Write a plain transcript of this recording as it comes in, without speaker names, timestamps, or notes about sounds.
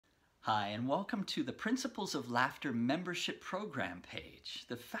Hi, and welcome to the Principles of Laughter membership program page.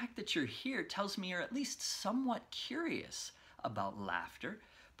 The fact that you're here tells me you're at least somewhat curious about laughter,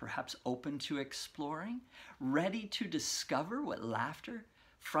 perhaps open to exploring, ready to discover what laughter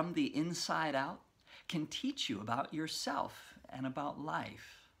from the inside out can teach you about yourself and about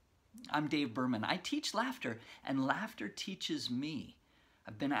life. I'm Dave Berman. I teach laughter, and laughter teaches me.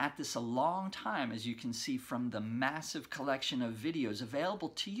 I've been at this a long time, as you can see from the massive collection of videos available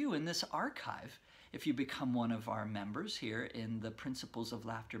to you in this archive if you become one of our members here in the Principles of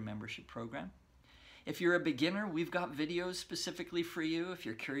Laughter membership program. If you're a beginner, we've got videos specifically for you. If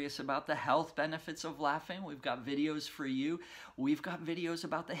you're curious about the health benefits of laughing, we've got videos for you. We've got videos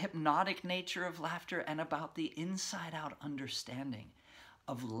about the hypnotic nature of laughter and about the inside-out understanding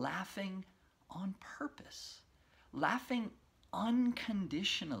of laughing on purpose, laughing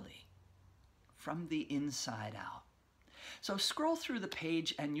unconditionally from the inside out. So scroll through the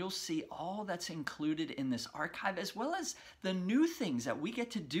page and you'll see all that's included in this archive, as well as the new things that we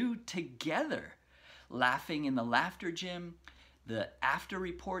get to do together. Laughing in the Laughter Gym, the after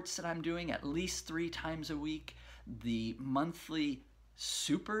reports that I'm doing at least 3 times a week, the monthly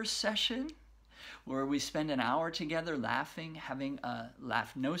super session where we spend an hour together laughing, having a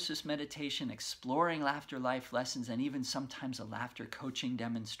laughnosis meditation, exploring laughter life lessons, and even sometimes a laughter coaching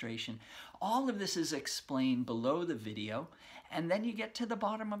demonstration. All of this is explained below the video, and then you get to the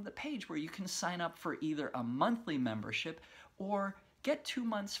bottom of the page where you can sign up for either a monthly membership or get 2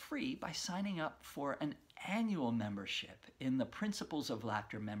 months free by signing up for an annual membership in the Principles of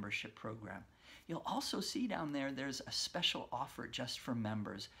Laughter membership program. You'll also see down there there's a special offer just for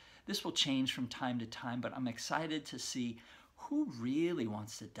members. This will change from time to time, but I'm excited to see who really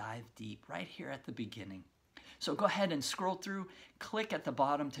wants to dive deep right here at the beginning. So go ahead and scroll through, click at the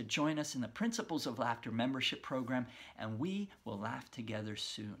bottom to join us in the Principles of Laughter membership program, and we will laugh together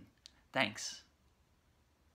soon. Thanks.